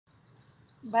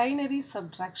Binary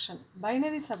subtraction.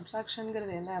 Binary subtraction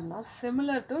ங்கிறது என்ன அப்படின்னா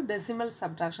similar to decimal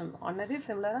subtraction. Already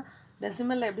சிமிலராக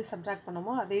டெசிமலில் எப்படி சப்ட்ராக்ட்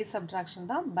பண்ணோமோ அதே சப்ட்ராக்ஷன்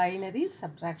தான் பைனரி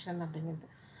சப்ட்ராக்ஷன் அப்படிங்கிறது.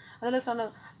 அதில் சொன்ன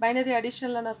பைனரி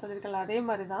அடிஷனில் நான் சொல்லியிருக்கேன் அதே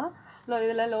மாதிரி தான்.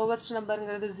 இதில் லோவஸ்ட்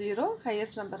நம்பருங்கிறது 0,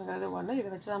 ஹையஸ்ட் நம்பருங்கிறது 1. இதை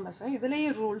வச்சு தான் பேசுவோம்.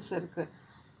 இதுலேயும் ரூல்ஸ் இருக்குது,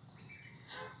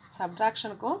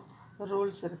 சப்ட்ராக்ஷனுக்கும்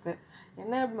ரூல்ஸ் இருக்குது.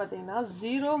 என்ன அப்படின்னு பார்த்தீங்கன்னா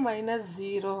 0 மைனஸ்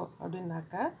 0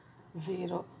 அப்படின்னாக்க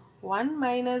 0, 1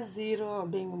 மைனஸ் 0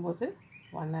 அப்படிங்கும்போது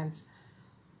 1 ஆன்சர்,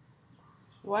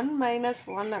 1 மைனஸ்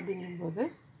 1 அப்படிங்கும்போது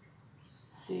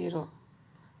 0,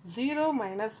 0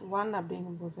 மைனஸ் 1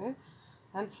 அப்படிங்கும்போது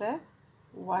ஆன்சர்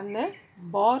 1,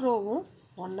 பாரோவும்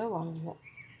 1 வாங்குவோம்.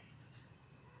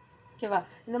 ஓகேவா?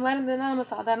 இந்த மாதிரி இருந்ததுன்னா நம்ம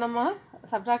சாதாரணமாக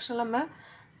சப்ட்ராக்ஷன் நம்ம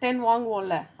 10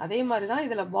 வாங்குவோம்ல, அதே மாதிரி தான்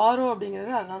இதில் பாரோ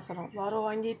அப்படிங்கிறது அதுதான் சொல்கிறோம். பாரோ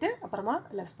வாங்கிட்டு அப்புறமா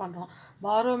லெஸ் பண்ணுறோம்.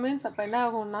 பாரோ மீன்ஸ் அப்போ என்ன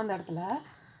ஆகும்னா இந்த இடத்துல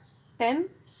 10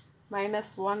 மைனஸ்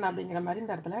 1 அப்படிங்கிற மாதிரி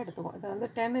இந்த இடத்துல எடுத்துக்குவோம். இதை வந்து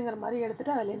 10ங்கிற மாதிரி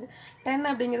எடுத்துகிட்டு அதுலேருந்து 10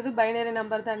 அப்படிங்கிறது பைனரி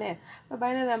நம்பர் தானே. இப்போ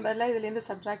பைனரி நம்பரில் இதுலேருந்து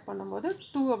சப்ட்ராக்ட் பண்ணும்போது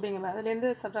 2 அப்படிங்கிற மாதிரி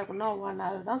அதுலேருந்து சப்ட்ராக்ட் பண்ணால் 1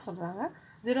 அதுதான் சொல்கிறாங்க.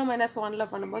 0 மைனஸ்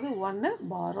 1ல் பண்ணும்போது 1,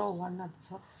 பாரோ 1 அப்படின்னு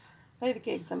சொல்லுவோம். இப்போ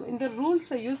இதுக்கு எக்ஸாம் இந்த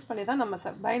ரூல்ஸை யூஸ் பண்ணி தான்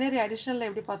நம்ம பைனரி அடிஷனில்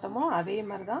எப்படி பார்த்தோமோ அதே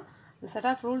மாதிரி தான் இந்த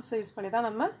செட் ஆஃப் ரூல்ஸை யூஸ் பண்ணி தான்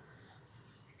நம்ம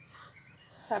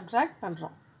சப்ட்ராக்ட்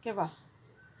பண்ணுறோம். ஓகேவா?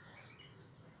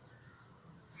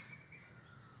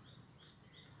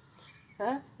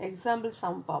 எக்ஸாம்பிள்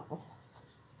சம் பார்ப்போம்.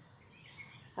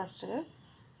 ஃபஸ்ட்டு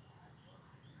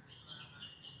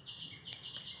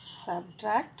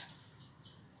சப்ட்ராக்ட்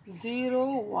 0,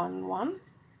 1, 1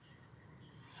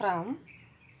 ஃப்ரம்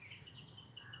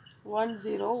 1,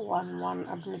 0, 1, 1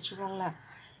 அப்படின்னு வச்சுக்கோங்களேன்.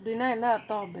 அப்படின்னா என்ன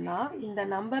அர்த்தம் அப்படின்னா இந்த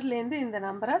நம்பர்லேருந்து இந்த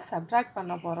நம்பரை சப்ட்ராக்ட்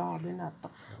பண்ண போகிறோம் அப்படின்னு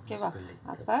அர்த்தம். ஓகேவா?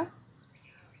 அப்போ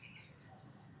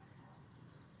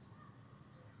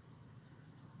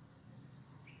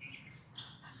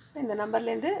இந்த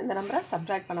நம்பர்லேருந்து இந்த நம்பரை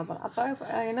சப்ட்ராக்ட் பண்ண போகிறோம். அப்போ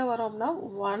என்ன வரும் அப்படின்னா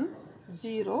 1,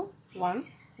 0, 1,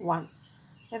 1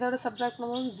 இதோட சப்ட்ராக்ட்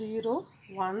பண்ணுவோம். 0,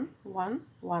 1, 1,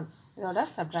 1 இதோட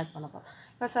சப்ட்ராக்ட் பண்ண போகிறோம்.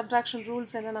 இப்போ சப்ட்ராக்ஷன்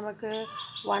ரூல்ஸ் என்ன நமக்கு?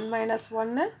 1 மைனஸ்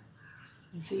 1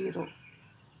 0,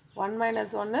 1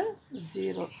 மைனஸ் 1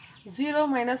 0, 0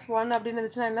 மைனஸ் 1 அப்படின்னு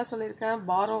இருந்துச்சுன்னா என்ன சொல்லியிருக்கேன்?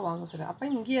 பாரோ வாங்க சொல்லி. அப்போ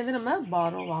இங்கேருந்து நம்ம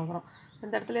பாரோ வாங்குகிறோம்.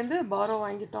 இந்த இடத்துலேருந்து பாரோ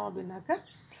வாங்கிட்டோம் அப்படின்னாக்க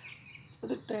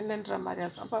இது 10ன்ற மாதிரி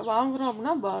அர்த்தம். அப்போ வாங்குகிறோம்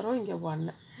அப்படின்னா பாரோ இங்கே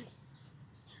 1,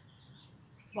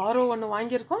 பாரோ 1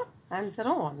 வாங்கியிருக்கோம்,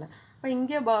 ஆன்சரும் 1. இப்போ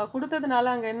இங்கே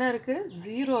கொடுத்ததுனால அங்கே என்ன இருக்குது?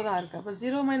 0 தான் இருக்குது. அப்போ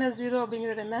 0 மைனஸ் 0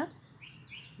 அப்படிங்கிறது என்ன?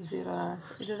 0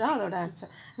 ஆன்சர். இதுதான் அதோட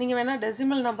ஆன்சர். நீங்கள் வேணால்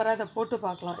டெசிமல் நம்பராக அதை போட்டு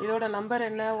பார்க்கலாம். இதோட நம்பர்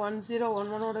என்ன?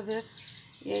 1011ஓடது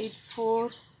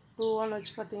 8421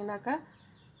 வச்சு பார்த்தீங்கன்னாக்கா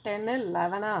 10,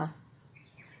 11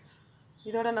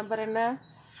 இதோட நம்பர் என்ன?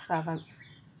 7.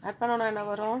 ஆட் பண்ணோன்னா என்ன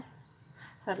வரும்?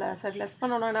 சரி லெஸ்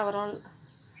பண்ணோன்னா என்ன வரும்?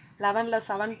 11ல்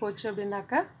 7 போச்சு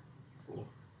அப்படின்னாக்கா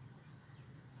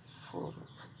 4.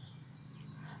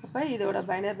 அப்போ இதோட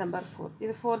பைனரி நம்பர் 4.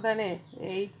 இது 4 தானே?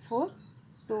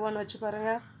 8421 வச்சு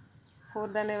பாருங்கள்,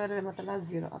 4 தானே வருது, மொத்தம்லாம்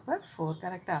 0. அப்போ 4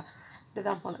 கரெக்டாக இப்படி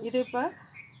தான் போகணும். இது இப்போ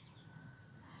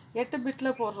 8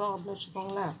 பிட்டில் போடுறோம் அப்படின்னு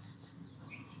வச்சுக்கோங்களேன்.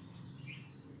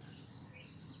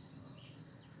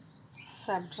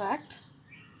 சப்ட்ராக்ட்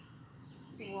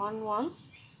 1, 1,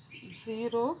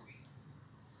 0,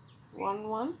 1,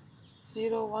 1,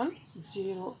 0, 1,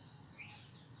 0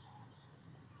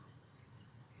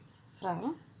 from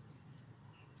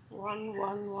 1,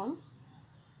 1, 1,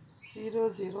 0,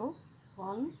 0,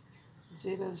 1,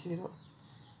 0, 0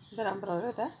 இந்த நம்பரோட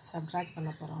இதை சப்ட்ராக்ட் பண்ண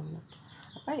போகிறோம்.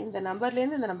 அப்போ இந்த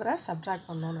நம்பர்லேருந்து இந்த நம்பரை சப்ட்ராக்ட்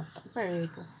பண்ணோன்னு அர்த்தம். இப்போ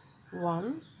எழுதிக்கும் 1,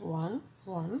 1,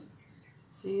 1,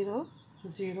 0,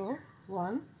 0,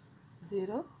 1,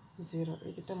 0, 0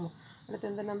 இதுக்கிட்ட. அடுத்து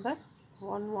இந்த நம்பர்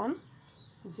 1, 1,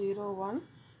 0, 1,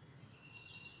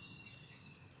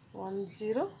 1,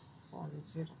 0, 1,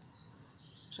 0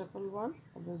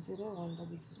 111 00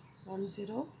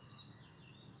 100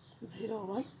 10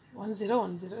 01 10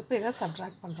 10. இப்போ இதை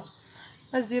சப்ட்ராக்ட் பண்ணுறோம்.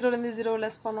 இப்போ 0லேருந்து 0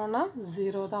 லெஸ் பண்ணோன்னா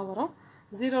 0 தான் வரும்.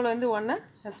 0லேருந்து 1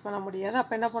 லெஸ் பண்ண முடியாது.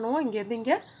 அப்போ என்ன பண்ணுவோம்? இங்கேருந்து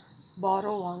இங்கே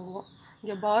பாரோ வாங்குவோம்.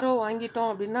 இங்கே பாரோ வாங்கிட்டோம்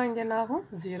அப்படின்னா இங்கே என்ன ஆகும்?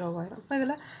 0 ஆயிரும். இப்போ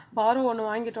இதில் பாரோ 1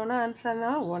 வாங்கிட்டோன்னா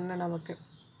ஆன்சர்னா 1 நமக்கு.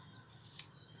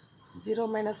 0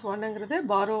 மைனஸ் 1ங்கிறது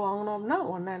பாரோ வாங்கினோம்னா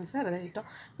 1 ஆன்சர் எழுதிட்டோம்.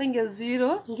 இப்போ இங்கே 0,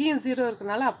 இங்கேயும் 0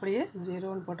 இருக்கிறனால அப்படியே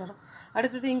 0ன்னு போட்டுறோம்.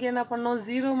 அடுத்தது இங்கே என்ன பண்ணோம்?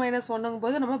 0 மைனஸ் 1ங்கும்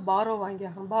போது நம்ம பாரோ வாங்கி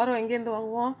ஆகணும். பாரோ எங்கேருந்து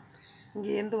வாங்குவோம்?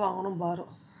 இங்கேருந்து வாங்கணும் பாரோ.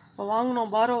 இப்போ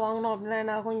பாரோ வாங்கினோம் அப்படின்னா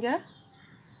என்ன ஆகும்? இங்கே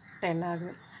 10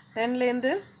 ஆகுது.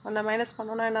 10லேருந்து 1 மைனஸ்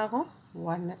பண்ணோன்னா என்ன ஆகும்?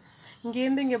 1.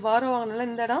 இங்கேருந்து இங்கே பாரோ வாங்கினால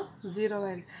இந்த இடம் 0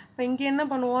 ஆகிடுது. இப்போ இங்கே என்ன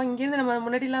பண்ணுவோம்? இங்கேருந்து நம்ம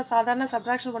முன்னாடிலாம் சாதாரண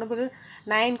சப்ட்ராக்ஷன் பண்ணும்போது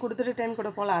 9 கொடுத்துட்டு 10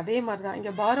 கொடுப்போம்ல, அதே மாதிரி தான்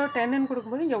இங்கே பாரோ 10ன்னு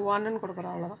கொடுக்கும்போது இங்கே 1ன்னு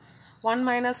கொடுக்குறோம். அவ்வளோதான். 1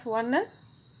 minus 1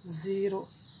 0.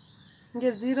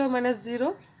 இங்கே 0 minus 0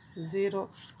 0.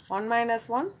 1 minus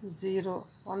 1 0.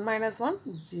 1 minus 1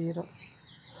 0.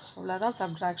 அவ்வளோதான்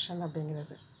சப்ட்ராக்ஷன்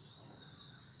அப்படிங்கிறது.